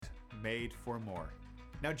made for more.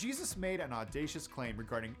 Now, Jesus made an audacious claim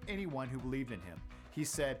regarding anyone who believed in him. He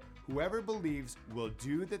said, "Whoever believes will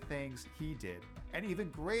do the things he did, and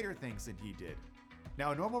even greater things than he did."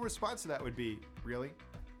 Now, a normal response to that would be, really?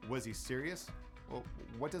 Was he serious? Well,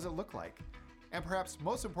 what does it look like? And perhaps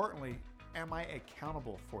most importantly, am I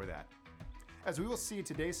accountable for that? As we will see in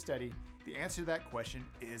today's study, the answer to that question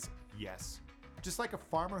is yes. Just like a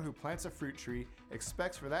farmer who plants a fruit tree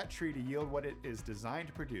expects for that tree to yield what it is designed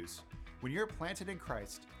to produce, when you're planted in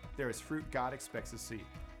Christ, there is fruit God expects to see.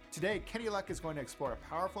 Today, Kenny Luck is going to explore a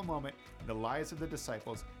powerful moment in the lives of the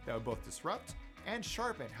disciples that would both disrupt and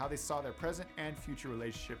sharpen how they saw their present and future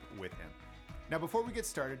relationship with him. Now, before we get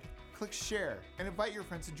started, click share and invite your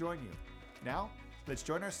friends to join you. Now, let's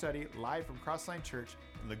join our study live from Crossline Church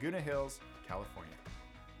in Laguna Hills, California.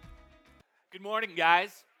 Good morning,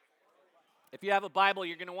 guys. If you have a Bible,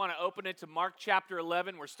 you're going to want to open it to Mark chapter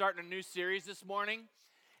 11. We're starting a new series this morning.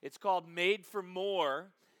 It's called Made for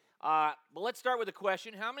More. But let's start with a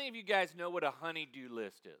question. How many of you guys know what a honey-do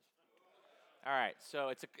list is? All right, so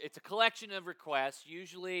it's a collection of requests,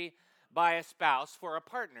 usually by a spouse, for a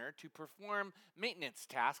partner to perform maintenance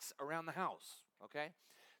tasks around the house, okay?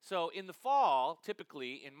 So in the fall,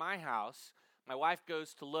 typically in my house, my wife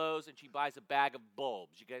goes to Lowe's and she buys a bag of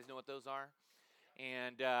bulbs. You guys know what those are?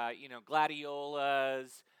 And,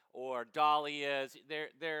 gladiolas or dahlias.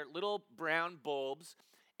 They're little brown bulbs,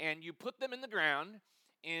 and you put them in the ground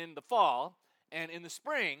in the fall, and in the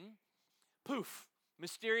spring, poof,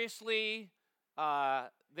 mysteriously,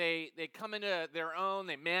 they come into their own.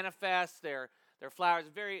 They manifest their flowers.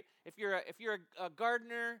 If you're a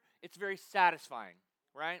gardener, it's very satisfying,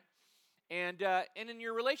 right? And in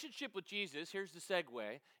your relationship with Jesus, here's the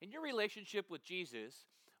segue. In your relationship with Jesus,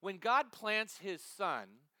 when God plants his Son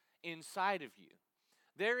inside of you,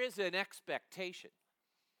 there is an expectation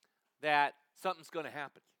that something's going to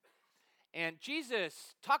happen. And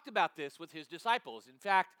Jesus talked about this with his disciples. In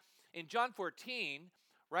fact, in John 14,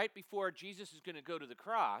 right before Jesus is going to go to the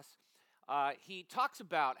cross, he talks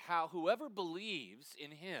about how whoever believes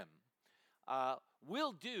in him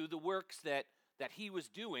will do the works that he was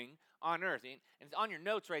doing on earth. And it's on your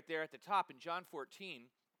notes right there at the top in John 14.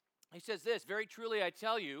 He says this, "Very truly I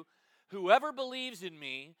tell you, whoever believes in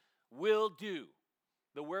me will do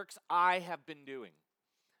the works I have been doing.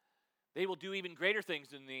 They will do even greater things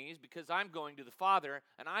than these because I'm going to the Father,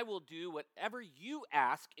 and I will do whatever you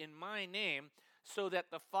ask in my name so that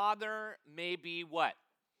the Father may be" what?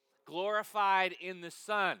 Glorified in the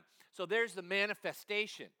Son. So there's the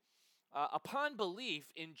manifestation. Upon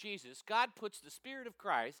belief in Jesus, God puts the Spirit of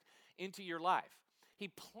Christ into your life. He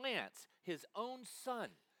plants his own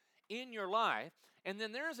Son in your life, and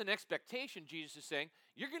then there is an expectation, Jesus is saying,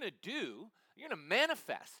 you're going to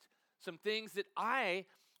manifest some things that I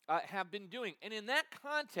have been doing. And in that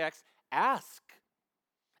context, ask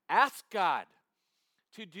God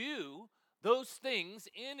to do those things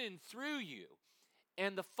in and through you.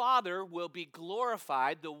 And the Father will be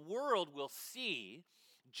glorified. The world will see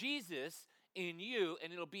Jesus in you,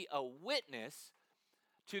 and it'll be a witness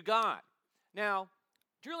to God. Now,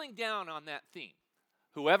 drilling down on that theme,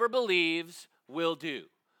 whoever believes will do.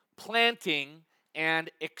 Planting and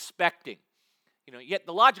expecting. Yet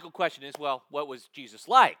the logical question is, well, what was Jesus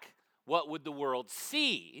like? What would the world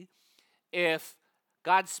see if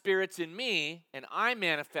God's Spirit's in me and I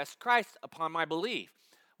manifest Christ upon my belief?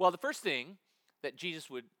 Well, the first thing that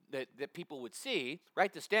that people would see,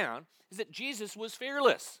 write this down, is that Jesus was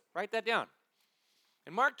fearless. Write that down.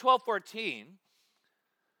 In Mark 12:14,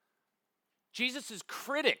 Jesus'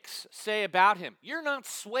 critics say about him, "You're not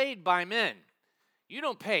swayed by men. You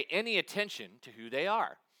don't pay any attention to who they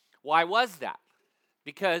are." Why was that?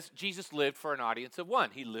 Because Jesus lived for an audience of one.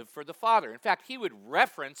 He lived for the Father. In fact, he would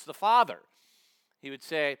reference the Father. He would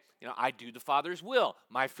say, I do the Father's will.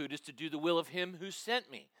 My food is to do the will of him who sent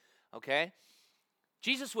me. Okay?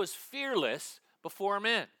 Jesus was fearless before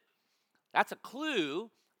men. That's a clue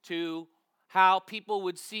to how people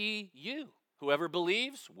would see you. Whoever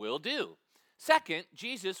believes will do. Second,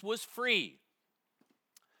 Jesus was free.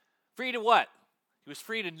 Free to what? He was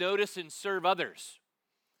free to notice and serve others.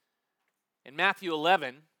 In Matthew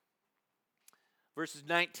 11, verses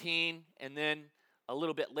 19, and then a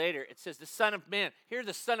little bit later, it says, the Son of Man. Here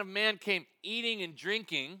the Son of Man came eating and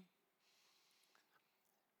drinking.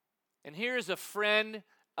 And here's a friend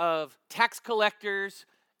of tax collectors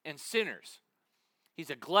and sinners. He's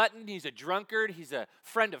a glutton, he's a drunkard, he's a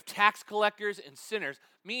friend of tax collectors and sinners,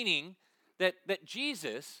 meaning that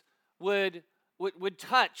Jesus would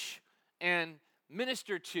touch and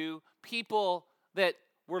minister to people that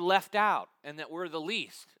were left out and that were the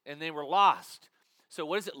least and they were lost. So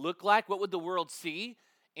what does it look like? What would the world see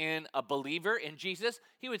in a believer in Jesus,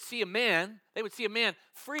 they would see a man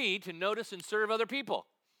free to notice and serve other people.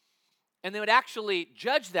 And they would actually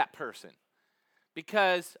judge that person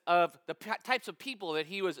because of the types of people that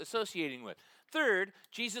he was associating with. Third,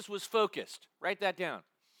 Jesus was focused. Write that down.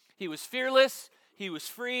 He was fearless, he was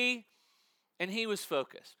free, and he was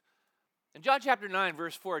focused. In John chapter 9,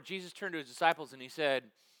 verse 4, Jesus turned to his disciples and he said,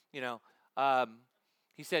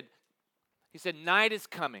 he said, night is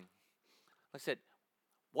coming. I said,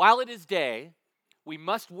 while it is day, we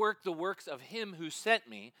must work the works of him who sent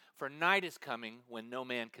me, for night is coming when no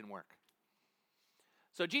man can work.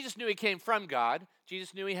 So Jesus knew he came from God.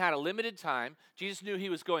 Jesus knew he had a limited time. Jesus knew he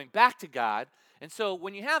was going back to God. And so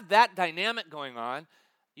when you have that dynamic going on,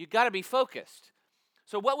 you've got to be focused.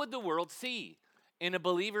 So what would the world see in a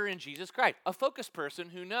believer in Jesus Christ? A focused person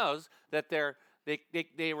who knows that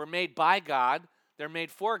they were made by God, they're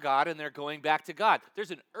made for God, and they're going back to God.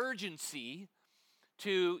 There's an urgency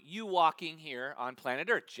to you walking here on planet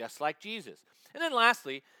Earth, just like Jesus. And then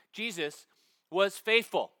lastly, Jesus was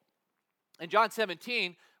faithful. In John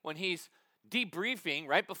 17, when he's debriefing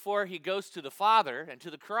right before he goes to the Father and to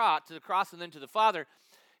the cross and then to the Father,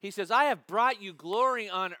 he says, I have brought you glory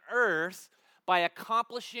on earth by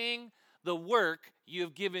accomplishing the work you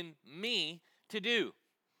have given me to do.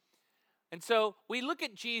 And so we look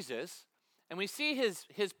at Jesus and we see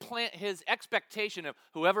his expectation of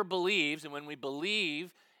whoever believes, and when we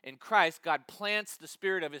believe in Christ, God plants the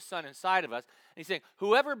Spirit of his Son inside of us. And he's saying,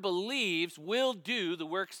 whoever believes will do the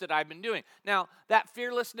works that I've been doing. Now, that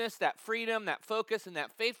fearlessness, that freedom, that focus, and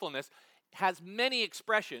that faithfulness has many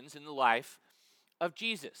expressions in the life of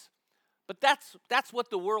Jesus. But that's what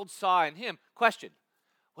the world saw in him. Question,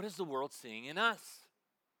 what is the world seeing in us?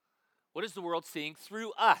 What is the world seeing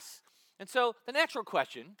through us? And so the natural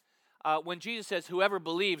question, when Jesus says, whoever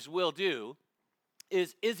believes will do,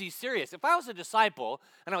 is he serious? If I was a disciple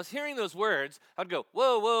and I was hearing those words, I'd go,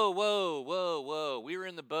 whoa, whoa, whoa, whoa, whoa. We were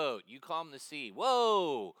in the boat. You calmed the sea.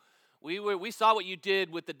 Whoa. We saw what you did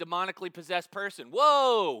with the demonically possessed person.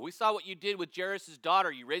 Whoa. We saw what you did with Jairus' daughter.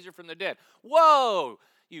 You raised her from the dead. Whoa.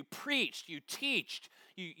 You preached. You teached.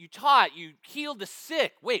 You taught. You healed the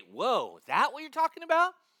sick. Wait, whoa. Is that what you're talking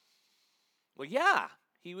about? Well, yeah.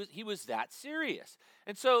 He was that serious.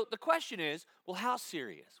 And so the question is, well, how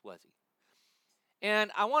serious was he?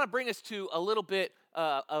 And I want to bring us to a little bit,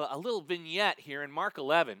 a little vignette here in Mark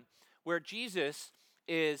 11, where Jesus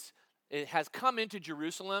has come into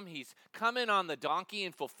Jerusalem. He's come in on the donkey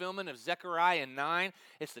in fulfillment of Zechariah 9.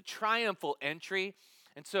 It's the triumphal entry.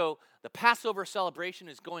 And so the Passover celebration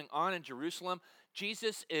is going on in Jerusalem.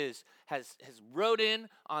 Jesus has rode in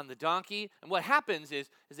on the donkey. And what happens is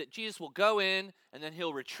that Jesus will go in, and then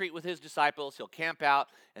he'll retreat with his disciples. He'll camp out,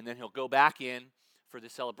 and then he'll go back in for the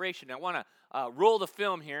celebration. I want to roll the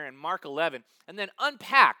film here in Mark 11 and then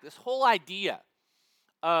unpack this whole idea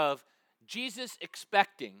of Jesus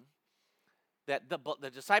expecting that the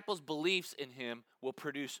disciples' beliefs in him will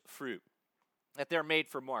produce fruit, that they're made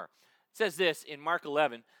for more. It says this in Mark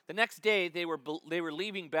 11, the next day they were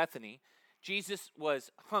leaving Bethany. Jesus was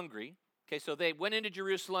hungry. Okay, so they went into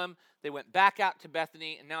Jerusalem, they went back out to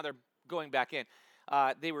Bethany, and now they're going back in.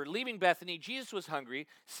 They were leaving Bethany. Jesus was hungry.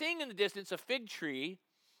 Seeing in the distance a fig tree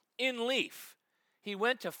in leaf, he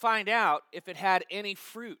went to find out if it had any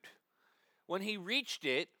fruit. When he reached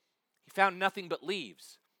it, he found nothing but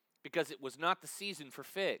leaves, because it was not the season for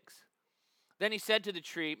figs. Then he said to the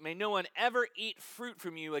tree, may no one ever eat fruit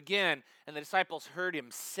from you again. And the disciples heard him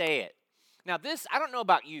say it. Now this, I don't know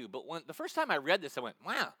about you, but the first time I read this, I went,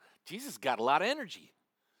 wow, Jesus got a lot of energy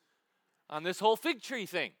on this whole fig tree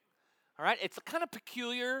thing. All right, it's kind of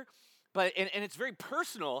peculiar, but and it's very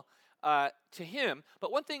personal to him.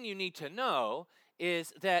 But one thing you need to know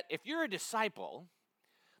is that if you're a disciple,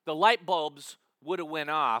 the light bulbs would have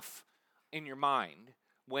went off in your mind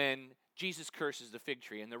when Jesus curses the fig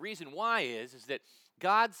tree. And the reason why is that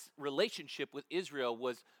God's relationship with Israel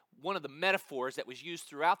was one of the metaphors that was used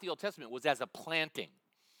throughout the Old Testament was as a planting.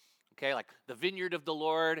 Okay, like the vineyard of the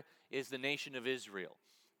Lord is the nation of Israel.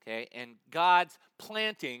 Okay, and God's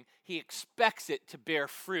planting, he expects it to bear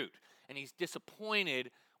fruit. And he's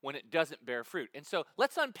disappointed when it doesn't bear fruit. And so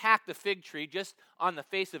let's unpack the fig tree just on the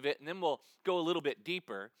face of it, and then we'll go a little bit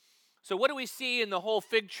deeper. So what do we see in the whole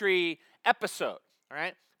fig tree episode? All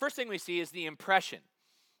right, first thing we see is the impression.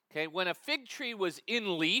 Okay, when a fig tree was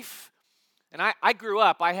in leaf, and I grew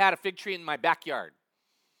up, I had a fig tree in my backyard.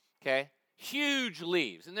 Okay, huge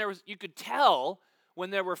leaves. And you could tell when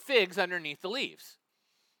there were figs underneath the leaves,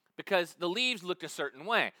 because the leaves looked a certain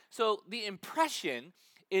way. So the impression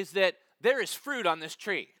is that there is fruit on this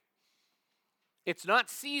tree. It's not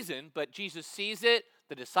seasoned, but Jesus sees it.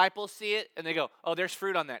 the disciples see it, and they go, oh, there's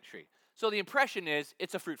fruit on that tree. So the impression is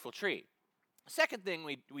it's a fruitful tree. Second thing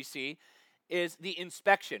we see is the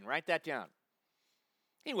inspection. Write that down.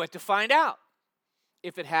 He went to find out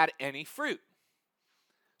if it had any fruit.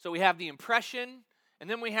 So we have the impression, and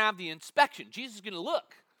then we have the inspection. Jesus is going to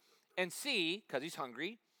look and see, because he's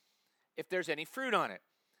hungry, if there's any fruit on it.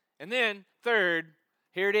 And then third,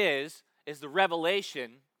 here it is the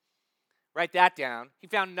revelation. Write that down. He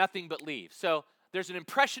found nothing but leaves. So there's an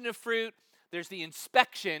impression of fruit. There's the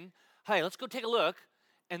inspection. Hey, let's go take a look.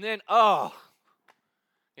 And then,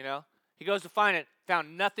 he goes to find it,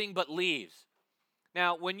 found nothing but leaves.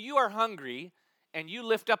 Now, when you are hungry and you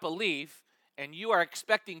lift up a leaf and you are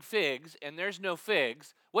expecting figs and there's no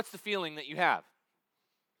figs, what's the feeling that you have?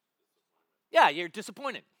 Yeah, you're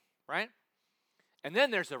disappointed, right? And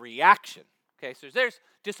then there's a reaction. Okay, so there's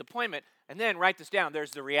disappointment, and then write this down,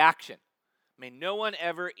 there's the reaction. May no one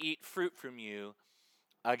ever eat fruit from you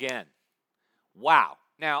again. Wow.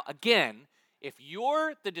 Now, again, if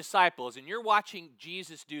you're the disciples and you're watching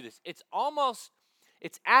Jesus do this, it's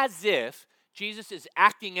as if Jesus is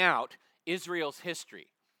acting out Israel's history.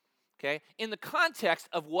 Okay? In the context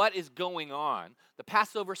of what is going on, the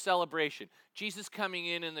Passover celebration, Jesus coming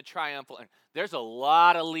in the triumphal, there's a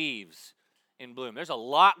lot of leaves in bloom. There's a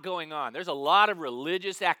lot going on. There's a lot of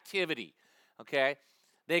religious activity. Okay?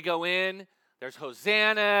 They go in, there's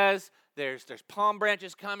hosannas, there's palm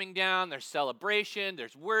branches coming down, there's celebration,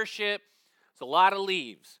 there's worship. There's a lot of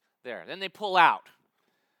leaves there. Then they pull out.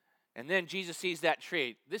 And then Jesus sees that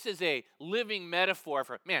tree. This is a living metaphor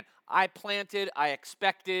for, man, I planted, I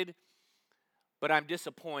expected, but I'm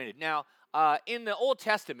disappointed. Now, in the Old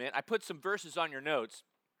Testament, I put some verses on your notes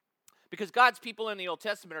because God's people in the Old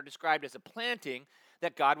Testament are described as a planting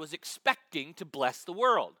that God was expecting to bless the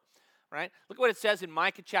world, right? Look at what it says in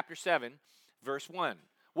Micah chapter 7, verse 1.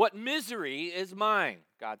 What misery is mine,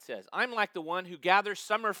 God says. I'm like the one who gathers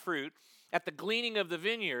summer fruit at the gleaning of the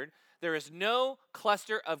vineyard. There is no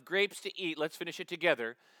cluster of grapes to eat. Let's finish it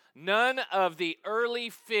together. None of the early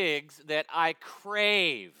figs that I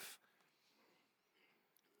crave.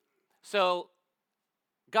 So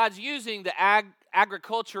God's using the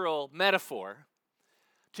agricultural metaphor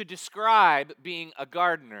to describe being a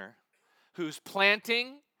gardener who's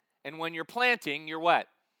planting, and when you're planting, you're what?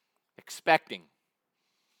 Expecting.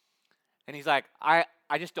 And he's like, I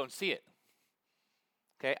just don't see it.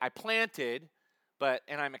 Okay, I planted,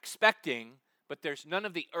 and I'm expecting, but there's none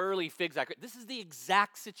of the early figs. This is the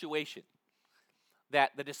exact situation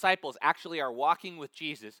that the disciples actually are walking with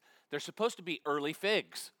Jesus. They're supposed to be early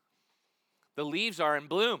figs. The leaves are in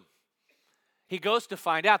bloom. He goes to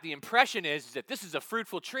find out. The impression is that this is a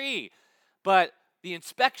fruitful tree, but the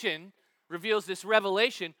inspection reveals this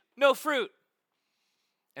revelation, no fruit.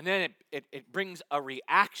 And then it brings a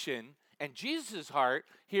reaction. And Jesus' heart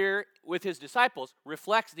here with his disciples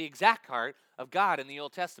reflects the exact heart of God in the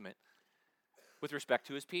Old Testament with respect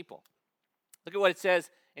to his people. Look at what it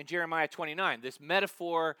says in Jeremiah 29. This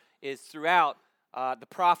metaphor is throughout the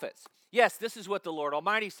prophets. Yes, this is what the Lord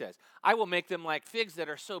Almighty says. I will make them like figs that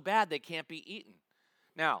are so bad they can't be eaten.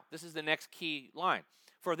 Now, this is the next key line.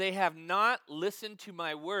 For they have not listened to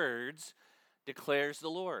my words, declares the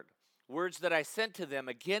Lord. Words that I sent to them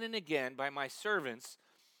again and again by my servants,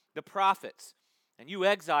 the prophets. And you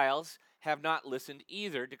exiles have not listened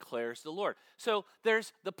either, declares the Lord. So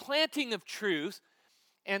there's the planting of truth,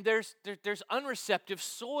 and there's unreceptive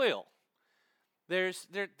soil. There's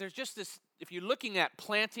just this, if you're looking at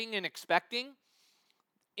planting and expecting,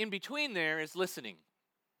 in between there is listening.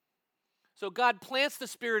 So God plants the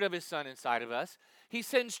Spirit of His Son inside of us. He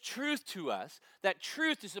sends truth to us. That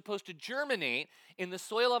truth is supposed to germinate in the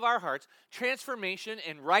soil of our hearts, transformation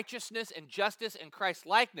and righteousness and justice and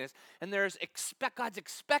Christ-likeness. And God's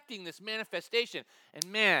expecting this manifestation. And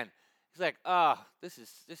man, He's like, this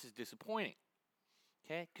is disappointing.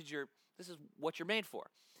 Okay? Because this is what you're made for.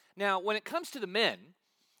 Now, when it comes to the men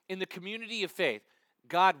in the community of faith,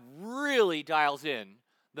 God really dials in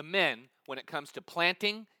the men when it comes to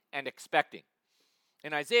planting and expecting.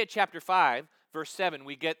 In Isaiah chapter 5, verse 7,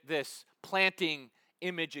 we get this planting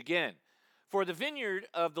image again. For the vineyard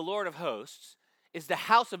of the Lord of hosts is the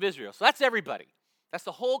house of Israel. So that's everybody. That's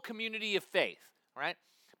the whole community of faith, right?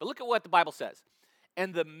 But look at what the Bible says.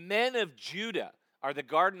 And the men of Judah are the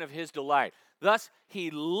garden of his delight. Thus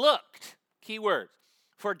he looked, key words,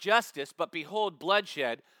 for justice, but behold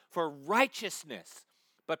bloodshed, for righteousness,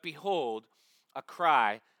 but behold a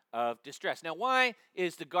cry of distress. Now, why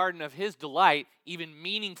is the garden of his delight even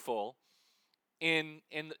meaningful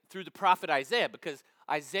through the prophet Isaiah? Because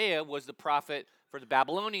Isaiah was the prophet for the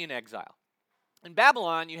Babylonian exile. In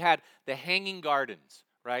Babylon, you had the hanging gardens,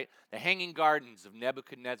 right? The hanging gardens of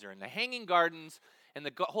Nebuchadnezzar. And the hanging gardens and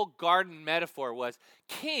the whole garden metaphor was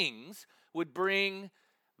kings would bring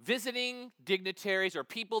visiting dignitaries or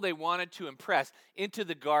people they wanted to impress into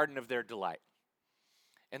the garden of their delight.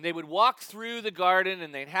 And they would walk through the garden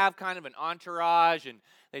and they'd have kind of an entourage and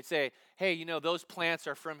they'd say, hey, you know, those plants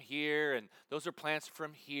are from here and those are plants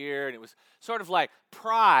from here. And it was sort of like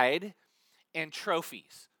pride and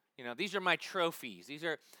trophies. You know, these are my trophies.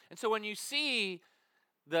 And so when you see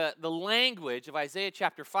the language of Isaiah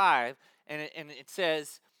chapter 5, and it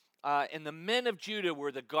says, and the men of Judah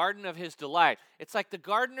were the garden of his delight. It's like the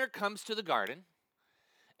gardener comes to the garden,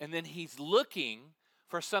 and then he's looking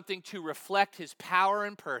for something to reflect his power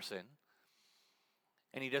in person,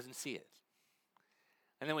 and he doesn't see it.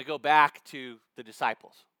 And then we go back to the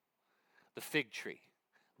disciples, the fig tree,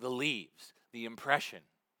 the leaves, the impression,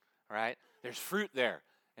 right? There's fruit there,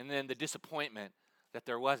 and then the disappointment that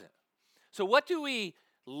there wasn't. So what do we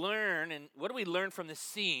learn, and what do we learn from this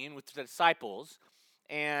scene with the disciples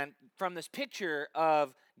and from this picture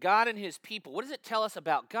of God and his people? What does it tell us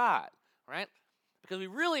about God, right? Because we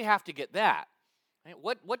really have to get that. Right?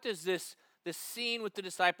 What does this scene with the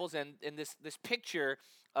disciples and this picture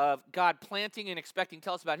of God planting and expecting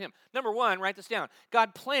tell us about him? Number one, write this down.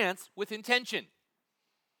 God plants with intention.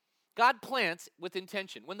 God plants with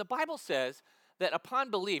intention. When the Bible says that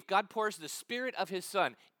upon belief, God pours the Spirit of his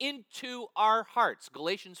Son into our hearts,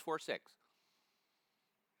 Galatians 4:6.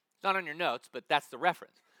 It's not on your notes, but that's the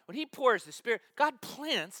reference. When he pours the Spirit, God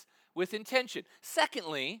plants with intention.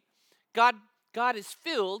 Secondly, God is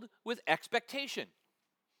filled with expectation.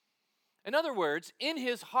 In other words, in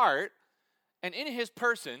his heart and in his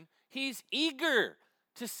person, he's eager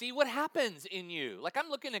to see what happens in you. Like I'm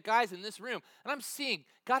looking at guys in this room and I'm seeing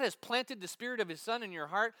God has planted the Spirit of his Son in your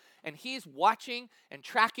heart and he's watching and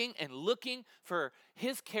tracking and looking for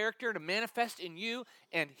his character to manifest in you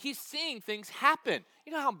and he's seeing things happen.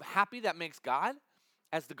 You know how happy that makes God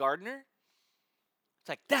as the gardener? It's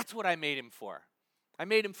like, that's what I made him for. I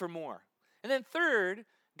made him for more. And then third,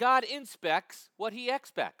 God inspects what he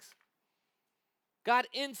expects. God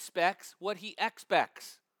inspects what he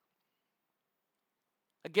expects.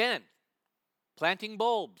 Again, planting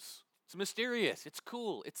bulbs. It's mysterious. It's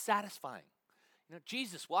cool. It's satisfying. You know,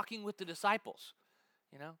 Jesus walking with the disciples.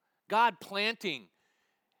 You know, God planting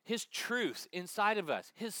his truth inside of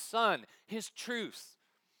us. His Son, his truth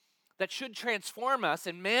that should transform us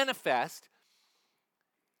and manifest.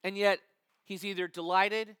 And yet, he's either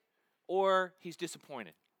delighted or he's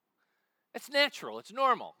disappointed. It's natural. It's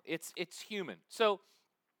normal. It's human. So,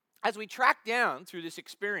 as we track down through this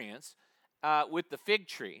experience with the fig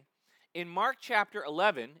tree, in Mark chapter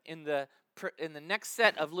 11, in the next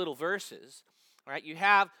set of little verses, right, you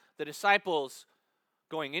have the disciples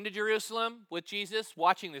going into Jerusalem with Jesus,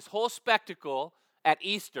 watching this whole spectacle at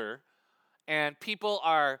Easter, and people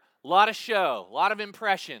are a lot of show, a lot of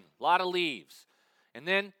impression, a lot of leaves. And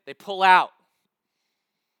then they pull out.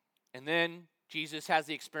 And then Jesus has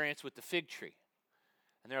the experience with the fig tree.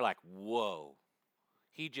 And they're like, whoa,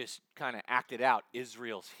 he just kind of acted out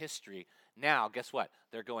Israel's history. Now, guess what?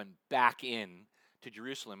 They're going back in to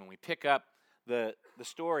Jerusalem. And we pick up the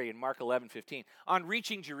story in Mark 11:15. On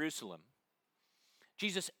reaching Jerusalem,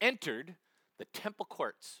 Jesus entered the temple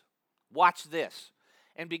courts. Watch this.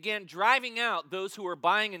 And began driving out those who were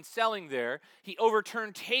buying and selling there. He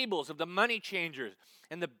overturned tables of the money changers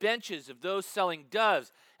and the benches of those selling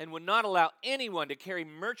doves, and would not allow anyone to carry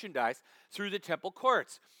merchandise through the temple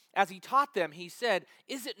courts. As he taught them, he said,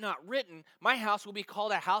 "Is it not written, my house will be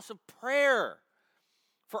called a house of prayer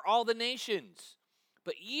for all the nations?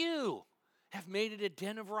 But you have made it a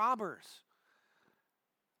den of robbers."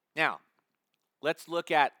 Now, let's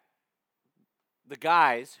look at the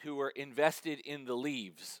guys who were invested in the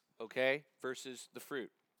leaves, okay, versus the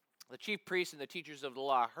fruit. The chief priests and the teachers of the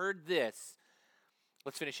law heard this.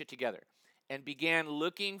 Let's finish it together. And began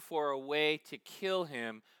looking for a way to kill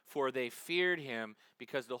him, for they feared him,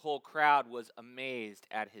 because the whole crowd was amazed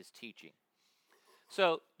at his teaching.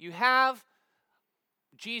 So you have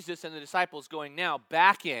Jesus and the disciples going now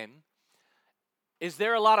back in. Is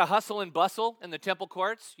there a lot of hustle and bustle in the temple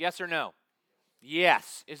courts? Yes or no?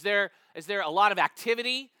 Yes. Is there a lot of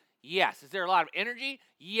activity? Yes. Is there a lot of energy?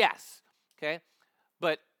 Yes. Okay.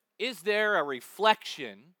 But is there a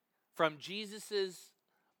reflection from Jesus'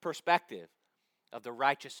 perspective of the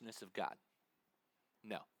righteousness of God?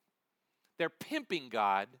 No. They're pimping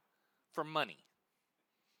God for money.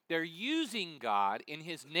 They're using God in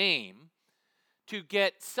his name to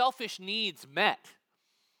get selfish needs met.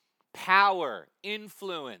 Power,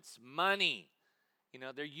 influence, money,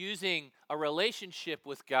 They're using a relationship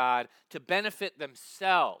with God to benefit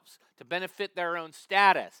themselves, to benefit their own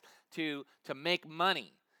status, to make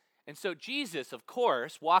money. And so Jesus, of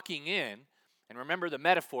course, walking in, and remember the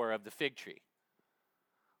metaphor of the fig tree.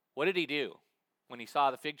 What did he do when he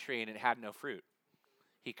saw the fig tree and it had no fruit?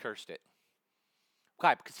 He cursed it.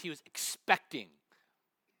 Why? Because he was expecting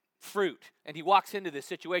fruit, and he walks into this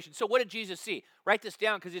situation. So what did Jesus see? Write this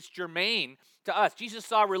down because it's germane to us. Jesus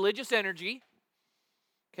saw religious energy,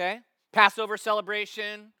 okay? Passover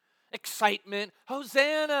celebration, excitement,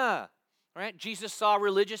 Hosanna, right? Jesus saw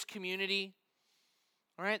religious community,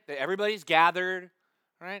 right? That everybody's gathered,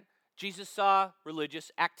 right? Jesus saw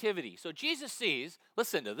religious activity. So Jesus sees,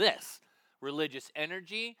 listen to this, religious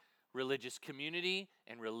energy, religious community,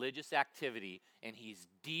 and religious activity, and he's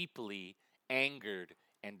deeply angered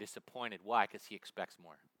and disappointed. Why? Because he expects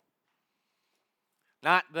more.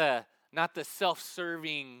 Not the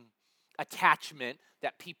self-serving attachment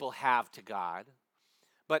that people have to God,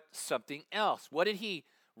 but something else. What did he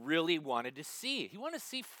really wanted to see? He wanted to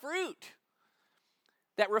see fruit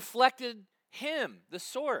that reflected him, the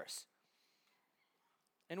source.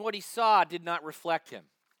 And what he saw did not reflect him.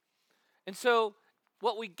 And so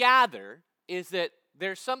what we gather is that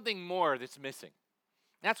there's something more that's missing.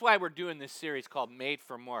 That's why we're doing this series called Made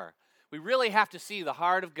for More. We really have to see the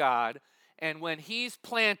heart of God, and when he's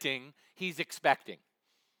planting, he's expecting.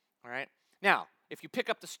 All right? Now, if you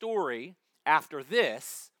pick up the story after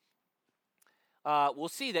this, we'll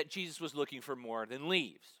see that Jesus was looking for more than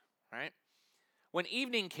leaves. Right? When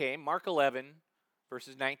evening came, Mark 11,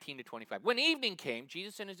 verses 19 to 25. When evening came,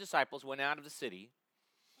 Jesus and his disciples went out of the city.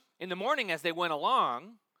 In the morning, as they went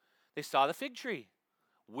along, they saw the fig tree,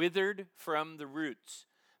 withered from the roots.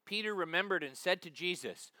 Peter remembered and said to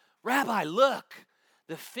Jesus, "Rabbi, look,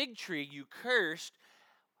 the fig tree you cursed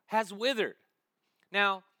has withered."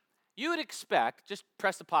 Now, you would expect, just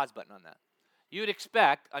press the pause button on that. You would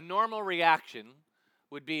expect a normal reaction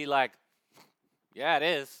would be like, "Yeah, it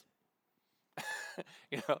is."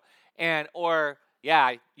 Or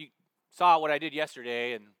yeah, you saw what I did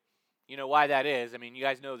yesterday, and you know why that is. I mean, you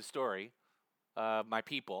guys know the story of my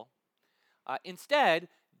people. Instead,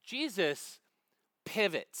 Jesus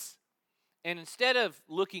pivots. And instead of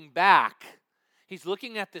looking back, he's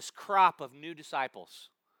looking at this crop of new disciples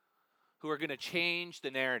who are going to change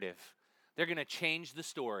the narrative. They're going to change the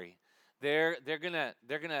story. They're going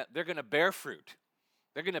to bear fruit.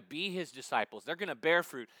 They're going to be his disciples. They're going to bear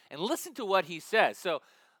fruit. And listen to what he says. So,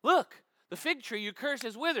 look, the fig tree you cursed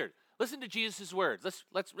has withered. Listen to Jesus' words.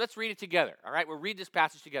 Let's read it together. All right, we'll read this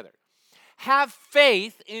passage together. Have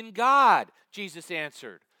faith in God, Jesus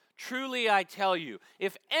answered. Truly I tell you,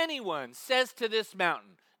 if anyone says to this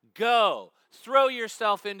mountain, go, throw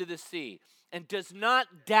yourself into the sea, and does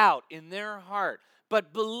not doubt in their heart,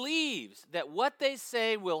 but believes that what they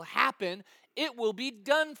say will happen, it will be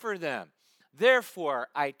done for them. Therefore,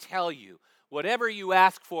 I tell you, whatever you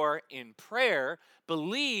ask for in prayer,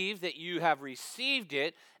 believe that you have received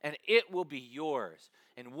it, and it will be yours.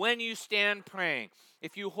 And when you stand praying,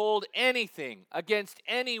 if you hold anything against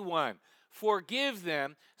anyone, forgive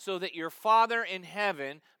them so that your Father in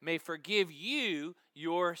heaven may forgive you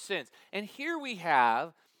your sins. And here we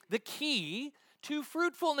have the key to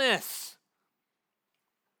fruitfulness.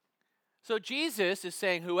 So Jesus is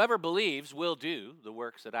saying whoever believes will do the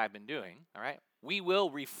works that I've been doing, all right? We will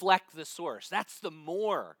reflect the source. That's the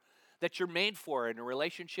more that you're made for in a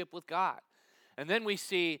relationship with God. And then we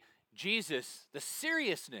see Jesus, the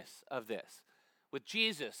seriousness of this, with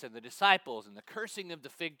Jesus and the disciples and the cursing of the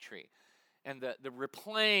fig tree and the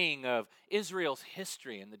replaying of Israel's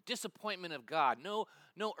history and the disappointment of God. No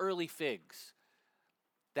early figs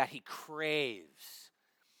that he craves.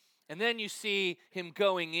 And then you see him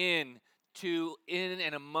going in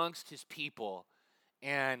and amongst his people,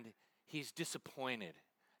 and he's disappointed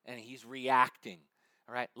and he's reacting.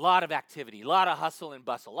 All right, a lot of activity, a lot of hustle and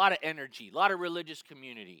bustle, a lot of energy, a lot of religious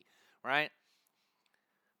community, right?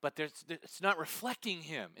 But it's not reflecting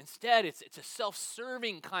him. Instead, it's a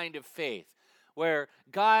self-serving kind of faith where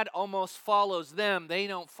God almost follows them. They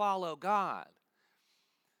don't follow God.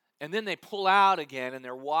 And then they pull out again, and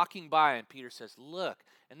they're walking by, and Peter says, look.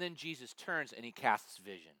 And then Jesus turns, and he casts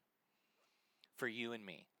vision for you and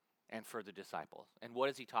me and for the disciples. And what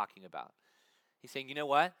is he talking about? He's saying, you know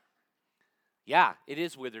what? Yeah, it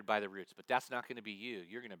is withered by the roots, but that's not going to be you.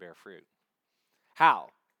 You're going to bear fruit. How?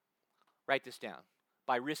 Write this down.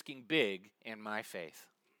 By risking big in my faith.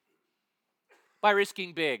 By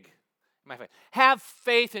risking big in my faith. Have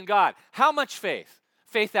faith in God. How much faith?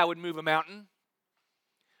 Faith that would move a mountain.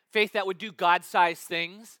 Faith that would do God-sized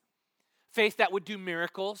things. Faith that would do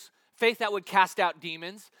miracles. faith that would cast out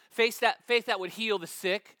demons, faith that would heal the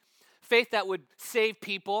sick, faith that would save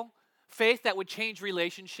people, faith that would change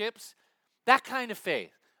relationships, that kind of faith.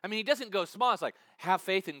 I mean, he doesn't go small. It's like, have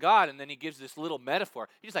faith in God, and then he gives this little metaphor.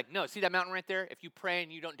 He's just like, no, see that mountain right there? If you pray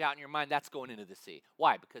and you don't doubt in your mind, that's going into the sea.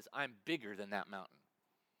 Why? Because I'm bigger than that mountain.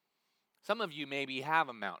 Some of you maybe have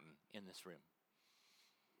a mountain in this room,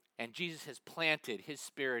 and Jesus has planted his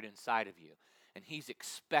Spirit inside of you, and he's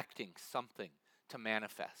expecting something to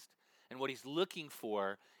manifest. And what he's looking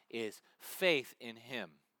for is faith in him.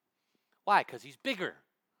 Why? Because he's bigger.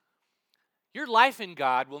 Your life in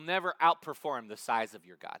God will never outperform the size of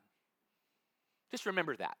your God. Just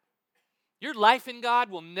remember that. Your life in God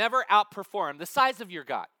will never outperform the size of your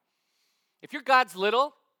God. If your God's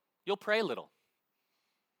little, you'll pray little.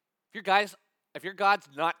 If your God's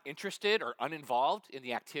not interested or uninvolved in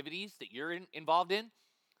the activities that you're involved in,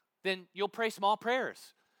 then you'll pray small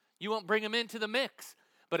prayers. You won't bring him into the mix.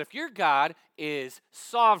 But if your God is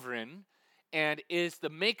sovereign and is the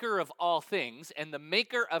maker of all things and the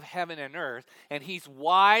maker of heaven and earth, and he's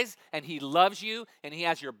wise and he loves you and he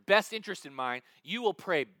has your best interest in mind, you will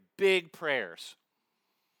pray big prayers.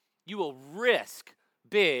 You will risk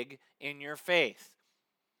big in your faith.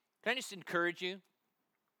 Can I just encourage you?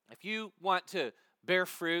 If you want to bear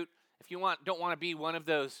fruit, if you don't want to be one of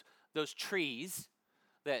those trees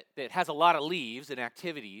that has a lot of leaves and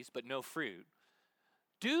activities but no fruit,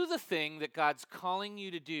 do the thing that God's calling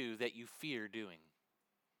you to do that you fear doing.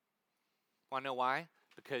 Want to know why?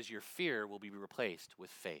 Because your fear will be replaced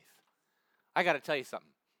with faith. I got to tell you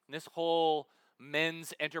something. In this whole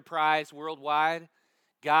men's enterprise worldwide,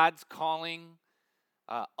 God's calling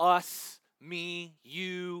us, me,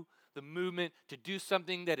 you, the movement to do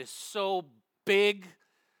something that is so big,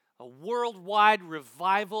 a worldwide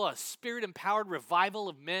revival, a Spirit-empowered revival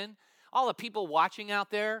of men. All the people watching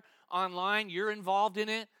out there online, you're involved in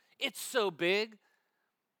it. It's so big.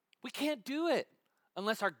 We can't do it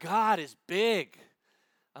unless our God is big,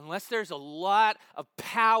 unless there's a lot of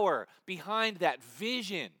power behind that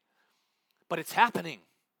vision. But it's happening.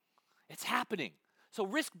 It's happening. So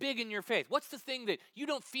risk big in your faith. What's the thing that you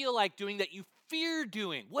don't feel like doing that you fear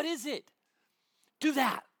doing? What is it? Do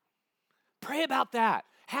that. Pray about that.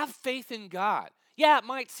 Have faith in God. Yeah, it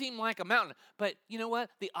might seem like a mountain, but you know what?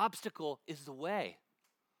 The obstacle is the way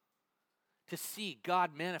to see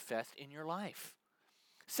God manifest in your life.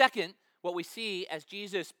 Second, what we see as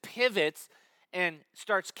Jesus pivots and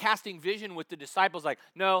starts casting vision with the disciples, like,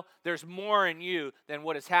 no, there's more in you than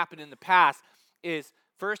what has happened in the past, is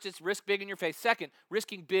first, it's risk big in your faith. Second,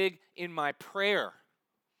 risking big in my prayer.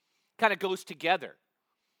 Kind of goes together.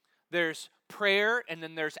 There's prayer, and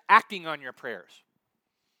then there's acting on your prayers.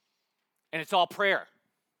 And it's all prayer.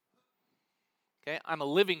 Okay, I'm a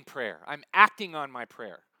living prayer. I'm acting on my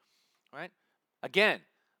prayer. Right? Again,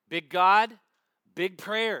 big God, big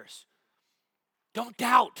prayers. Don't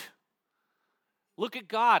doubt. Look at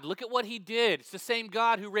God. Look at what he did. It's the same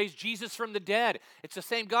God who raised Jesus from the dead. It's the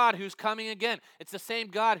same God who's coming again. It's the same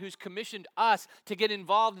God who's commissioned us to get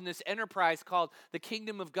involved in this enterprise called the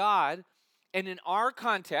kingdom of God. And in our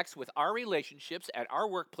context, with our relationships, at our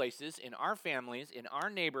workplaces, in our families, in our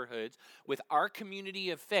neighborhoods, with our community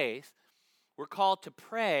of faith, we're called to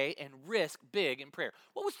pray and risk big in prayer.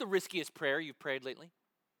 What was the riskiest prayer you've prayed lately?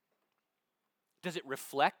 Does it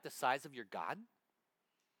reflect the size of your God?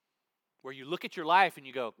 Where you look at your life and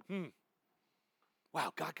you go,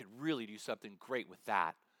 wow, God could really do something great with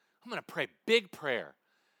that. I'm going to pray big prayer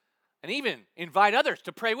and even invite others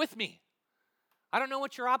to pray with me. I don't know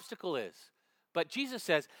what your obstacle is, but Jesus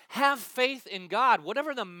says, have faith in God.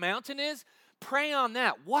 Whatever the mountain is, pray on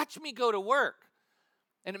that. Watch me go to work.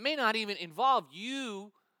 And it may not even involve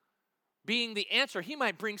you being the answer. He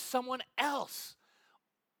might bring someone else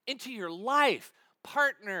into your life,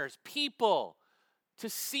 partners, people, to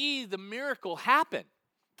see the miracle happen.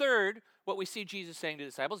 Third, what we see Jesus saying to the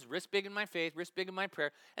disciples, risk big in my faith, risk big in my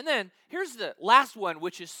prayer. And then here's the last one,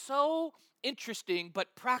 which is so interesting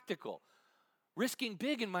but practical. Risking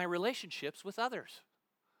big in my relationships with others.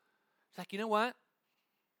 It's like, you know what?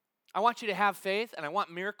 I want you to have faith and I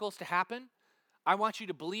want miracles to happen. I want you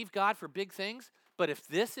to believe God for big things. But if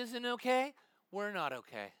this isn't okay, we're not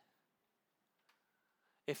okay.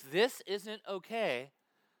 If this isn't okay,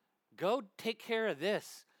 go take care of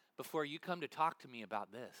this before you come to talk to me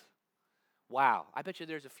about this. Wow, I bet you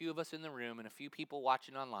there's a few of us in the room and a few people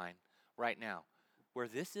watching online right now where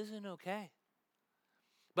this isn't okay.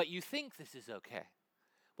 But you think this is okay.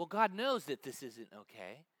 Well, God knows that this isn't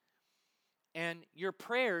okay. And your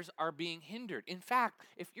prayers are being hindered. In fact,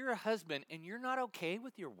 if you're a husband and you're not okay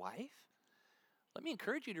with your wife, let me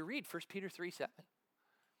encourage you to read 1 Peter 3:7.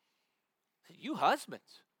 You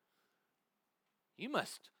husbands, you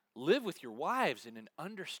must live with your wives in an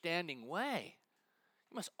understanding way.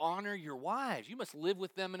 You must honor your wives. You must live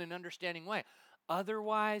with them in an understanding way.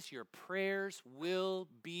 Otherwise, your prayers will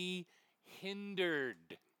be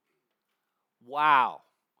hindered. Wow.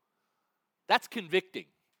 That's convicting.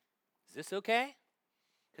 Is this okay?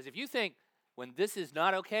 Because if you think when this is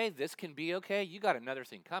not okay, this can be okay, you got another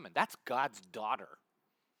thing coming. That's God's daughter.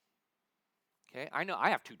 Okay? I know I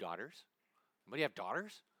have 2 daughters. Anybody have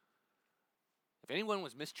daughters? If anyone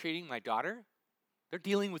was mistreating my daughter, they're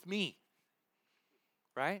dealing with me.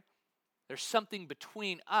 Right? There's something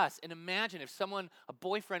between us. And imagine if a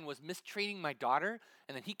boyfriend was mistreating my daughter,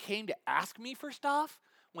 and then he came to ask me for stuff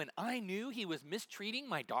when I knew he was mistreating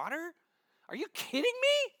my daughter? Are you kidding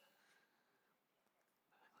me?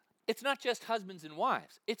 It's not just husbands and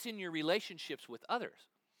wives. It's in your relationships with others.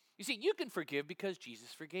 You see, you can forgive because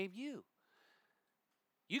Jesus forgave you.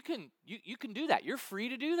 You can do that. You're free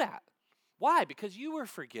to do that. Why? Because you were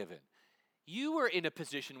forgiven. You were in a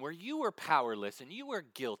position where you were powerless and you were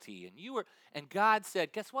guilty and God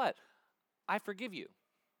said, guess what? I forgive you.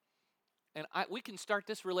 And we can start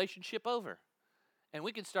this relationship over. And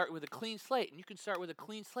we can start with a clean slate, and you can start with a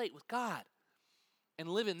clean slate with God and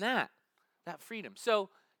live in that freedom. So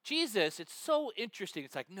Jesus, it's so interesting.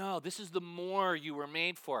 It's like, no, this is the more you were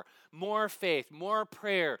made for. More faith, more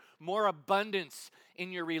prayer, more abundance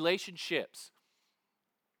in your relationships.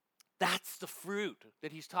 That's the fruit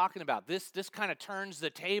that he's talking about. This kind of turns the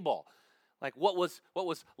table. Like what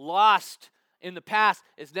was lost in the past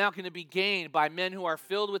is now going to be gained by men who are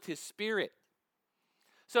filled with his Spirit.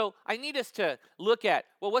 So I need us to look at,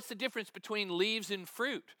 well, what's the difference between leaves and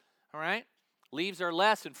fruit? All right? Leaves are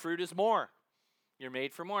less and fruit is more. You're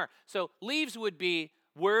made for more. So leaves would be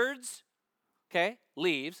words, okay?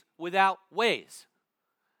 Leaves without ways,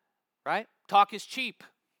 right? Talk is cheap.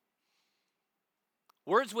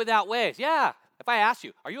 Words without ways. Yeah. If I ask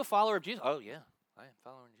you, are you a follower of Jesus? Oh yeah, I am a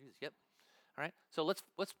follower of Jesus. Yep. All right. So let's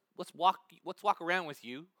walk around with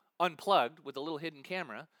you unplugged with a little hidden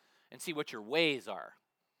camera and see what your ways are.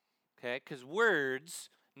 Okay? Because words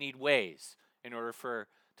need ways in order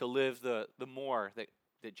to live the more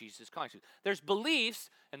that Jesus is calling to. There's beliefs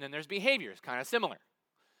and then there's behaviors, kind of similar.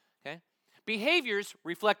 Okay? Behaviors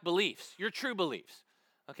reflect beliefs, your true beliefs.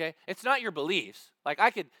 Okay? It's not your beliefs. Like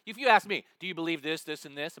if you ask me, do you believe this,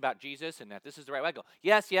 and this about Jesus and that this is the right way? I go,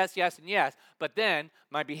 yes, yes, yes, and yes. But then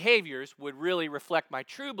my behaviors would really reflect my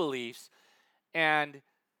true beliefs. And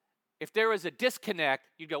if there was a disconnect,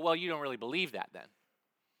 you'd go, well, you don't really believe that then.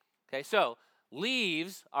 Okay? So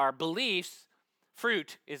leaves are beliefs.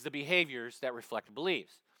 Fruit is the behaviors that reflect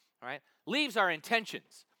beliefs. All right? Leaves are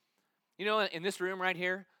intentions. You know, in this room right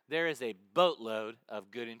here, there is a boatload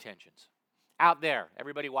of good intentions. Out there,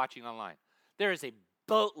 everybody watching online, there is a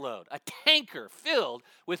boatload, a tanker filled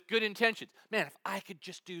with good intentions. Man, if I could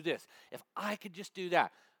just do this, if I could just do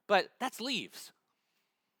that. But that's leaves.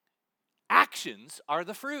 Actions are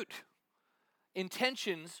the fruit.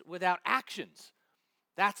 Intentions without actions.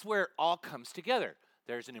 That's where it all comes together.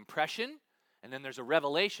 There's an impression, and then there's a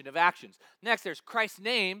revelation of actions. Next, there's Christ's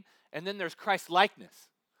name, and then there's Christ's likeness.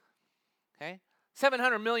 Okay?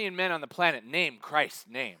 700 million men on the planet name Christ's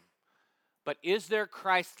name. But is there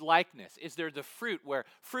Christ likeness? Is there the fruit where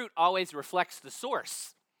fruit always reflects the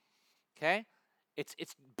source? Okay? It's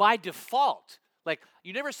by default. Like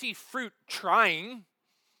you never see fruit trying.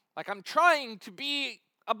 Like I'm trying to be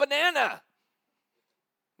a banana.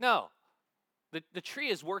 No. The tree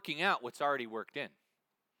is working out what's already worked in.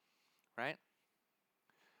 Right?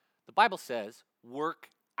 The Bible says, work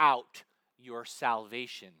out your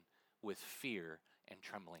salvation with fear and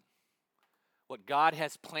trembling. What God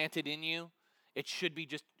has planted in you, it should be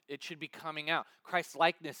coming out. Christ's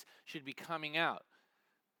likeness should be coming out.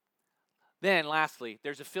 Then lastly,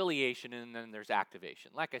 there's affiliation and then there's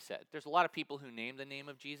activation. Like I said, there's a lot of people who name the name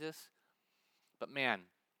of Jesus, but man,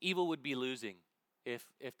 evil would be losing if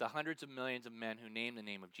the hundreds of millions of men who name the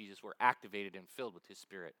name of Jesus were activated and filled with his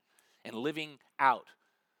Spirit and living out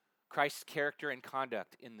Christ's character and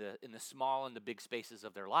conduct in the small and the big spaces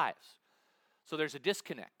of their lives. So there's a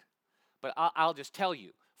disconnect. But I'll just tell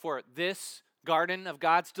you, for this garden of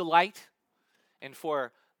God's delight and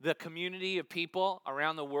for the community of people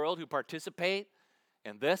around the world who participate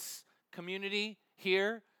in this community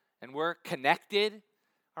here, and we're connected,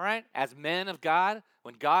 all right, as men of God,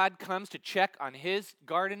 when God comes to check on his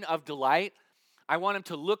garden of delight, I want him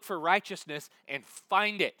to look for righteousness and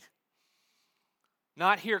find it.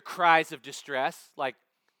 Not hear cries of distress, like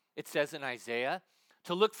it says in Isaiah,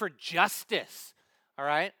 to look for justice, all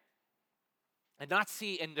right? And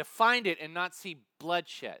to find it and not see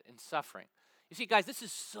bloodshed and suffering. You see, guys, this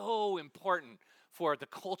is so important for the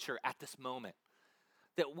culture at this moment.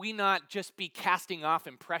 that we not just be casting off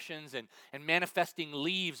impressions and manifesting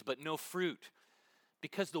leaves but no fruit.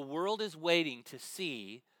 Because the world is waiting to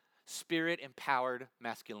see Spirit-empowered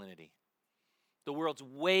masculinity. The world's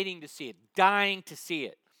waiting to see it, dying to see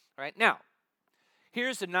it. All right, now,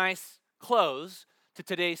 here's a nice close to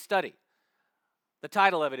today's study. The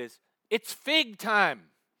title of it is, It's Fig Time.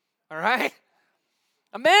 All right?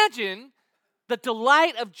 Imagine the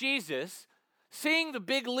delight of Jesus seeing the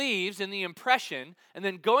big leaves and the impression, and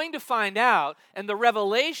then going to find out, and the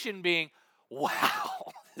revelation being,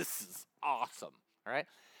 wow, this is awesome. All right?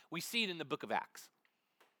 We see it in the book of Acts.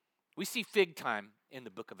 We see fig time in the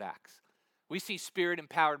book of Acts. We see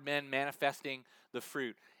Spirit-empowered men manifesting the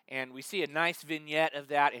fruit. And we see a nice vignette of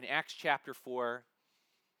that in Acts chapter 4.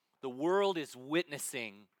 The world is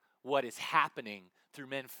witnessing what is happening through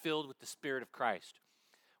men filled with the Spirit of Christ.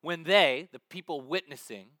 When they, the people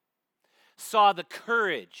witnessing, saw the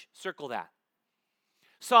courage, circle that,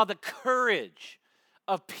 saw the courage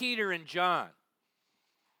of Peter and John,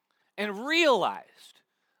 and realized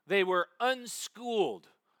they were unschooled,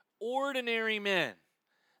 ordinary men,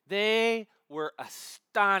 they were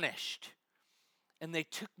astonished. And they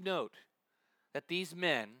took note that these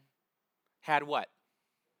men had what?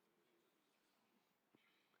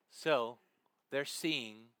 So they're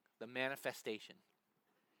seeing the manifestation.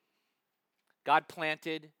 God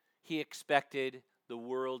planted, he expected, the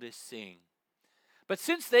world is seeing. But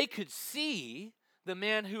since they could see the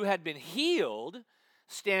man who had been healed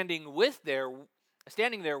standing there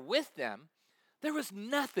with them, there was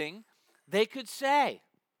nothing they could say.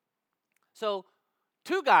 So,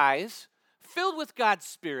 two guys filled with God's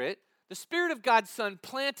Spirit, the Spirit of God's Son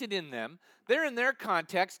planted in them. They're in their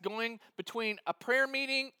context going between a prayer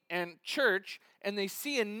meeting and church, and they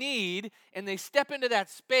see a need, and they step into that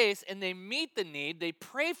space, and they meet the need. They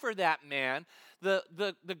pray for that man.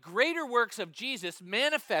 The greater works of Jesus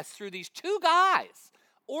manifest through these two guys,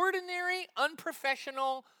 ordinary,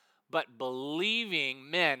 unprofessional, but believing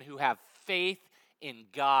men who have faith in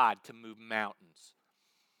God to move mountains.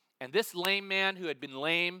 And this lame man who had been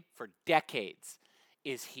lame for decades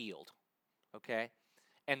is healed, okay?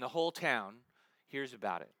 And the whole town hears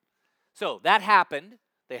about it. So that happened.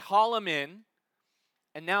 They haul him in,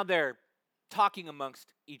 and now they're talking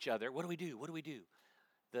amongst each other. What do we do? What do we do?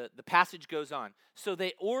 The passage goes on. So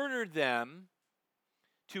they ordered them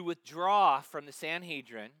to withdraw from the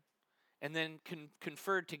Sanhedrin and then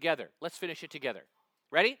conferred together. Let's finish it together.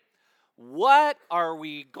 Ready? What are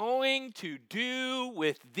we going to do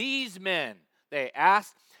with these men? They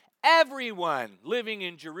asked. Everyone living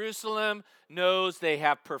in Jerusalem knows they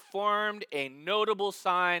have performed a notable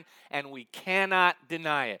sign, and we cannot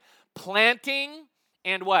deny it. Planting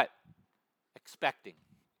and what? Expecting.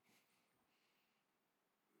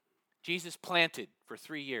 Jesus planted for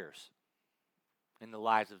 3 years in the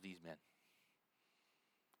lives of these men.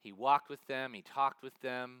 He walked with them. He talked with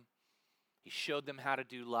them. He showed them how to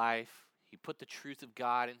do life. He put the truth of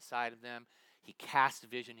God inside of them. He cast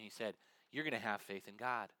vision. He said, you're going to have faith in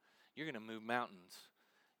God. You're going to move mountains.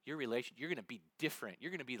 You're going to be different. You're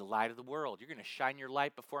going to be the light of the world. You're going to shine your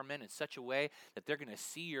light before men in such a way that they're going to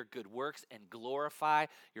see your good works and glorify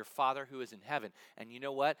your Father who is in heaven. And you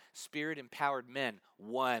know what? Spirit-empowered men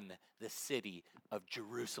won the city of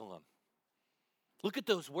Jerusalem. Look at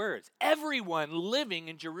those words. Everyone living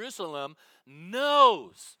in Jerusalem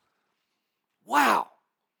knows. Wow.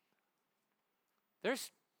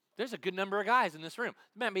 There's a good number of guys in this room.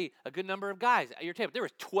 There might be a good number of guys at your table. There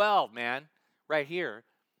was 12, man, right here.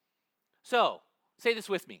 So, say this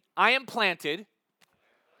with me. I am planted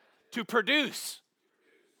to produce.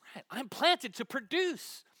 Right, I'm planted to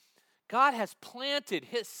produce. God has planted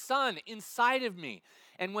his Son inside of me.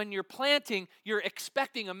 And when you're planting, you're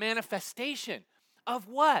expecting a manifestation of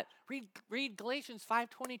what? Read Galatians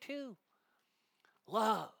 5:22.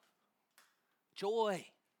 Love, joy,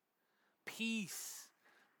 peace,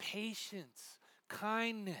 patience,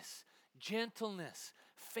 kindness, gentleness,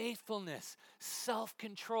 faithfulness,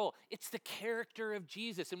 self-control. It's the character of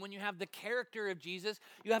Jesus. And when you have the character of Jesus,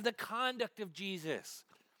 you have the conduct of Jesus.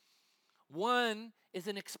 One is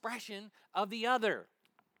an expression of the other.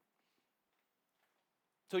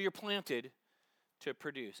 So you're planted to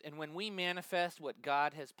produce. And when we manifest what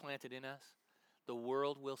God has planted in us, the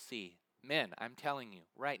world will see. Men, I'm telling you,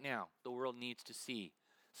 right now, the world needs to see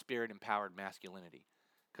Spirit-empowered masculinity.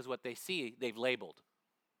 Because what they see, they've labeled.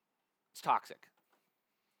 It's toxic.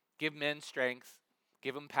 Give men strength,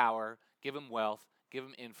 give them power, give them wealth, give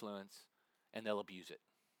them influence, and they'll abuse it.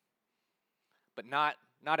 But not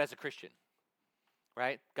as a Christian,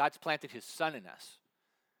 right? God's planted his Son in us.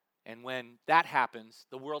 And when that happens,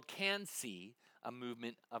 the world can see a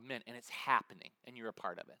movement of men, and it's happening, and you're a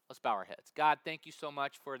part of it. Let's bow our heads. God, thank you so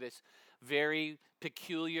much for this very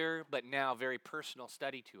peculiar but now very personal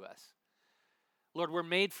study to us. Lord, we're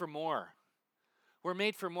made for more. We're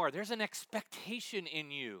made for more. There's an expectation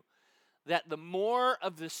in you that the more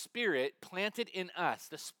of the Spirit planted in us,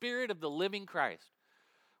 the Spirit of the living Christ,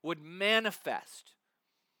 would manifest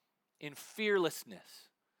in fearlessness,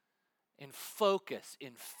 in focus,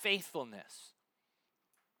 in faithfulness.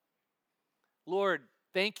 Lord,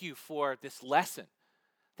 thank you for this lesson.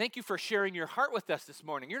 Thank you for sharing your heart with us this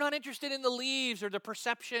morning. You're not interested in the leaves or the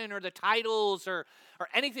perception or the titles or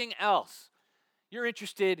anything else. You're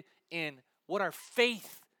interested in what our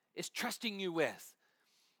faith is trusting you with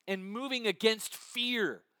and moving against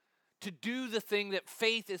fear to do the thing that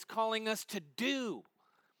faith is calling us to do.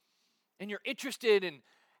 And you're interested in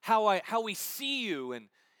how we see you, and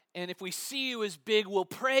if we see you as big, we'll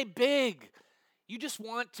pray big. You just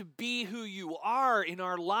want to be who you are in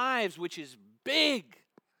our lives, which is big.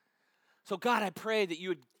 So God, I pray that you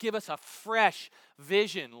would give us a fresh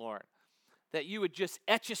vision, Lord, that you would just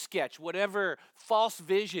etch-a-sketch whatever false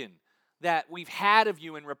vision that we've had of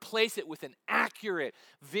you and replace it with an accurate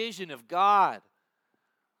vision of God,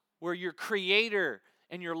 where you're creator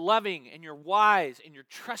and you're loving and you're wise and you're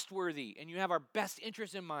trustworthy and you have our best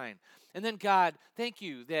interests in mind. And then God, thank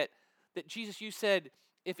you that Jesus, you said,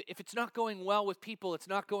 if it's not going well with people, it's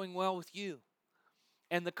not going well with you.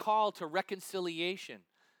 And the call to reconciliation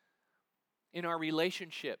in our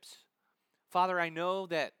relationships. Father, I know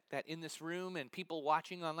that in this room and people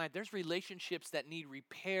watching online, there's relationships that need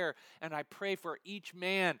repair, and I pray for each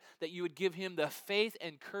man that you would give him the faith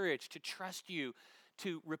and courage to trust you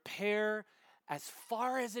to repair as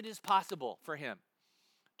far as it is possible for him,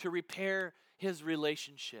 to repair his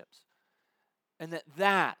relationships, and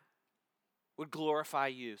that would glorify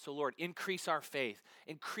you. So Lord, increase our faith,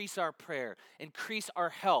 increase our prayer, increase our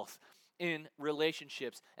health in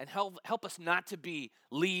relationships, and help us not to be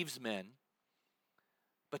leaves men,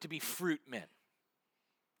 but to be fruit men.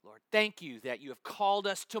 Lord, thank you that you have called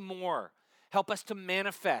us to more. Help us to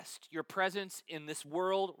manifest your presence in this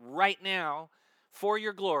world right now for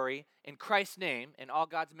your glory, in Christ's name. And all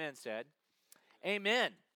God's men said, amen.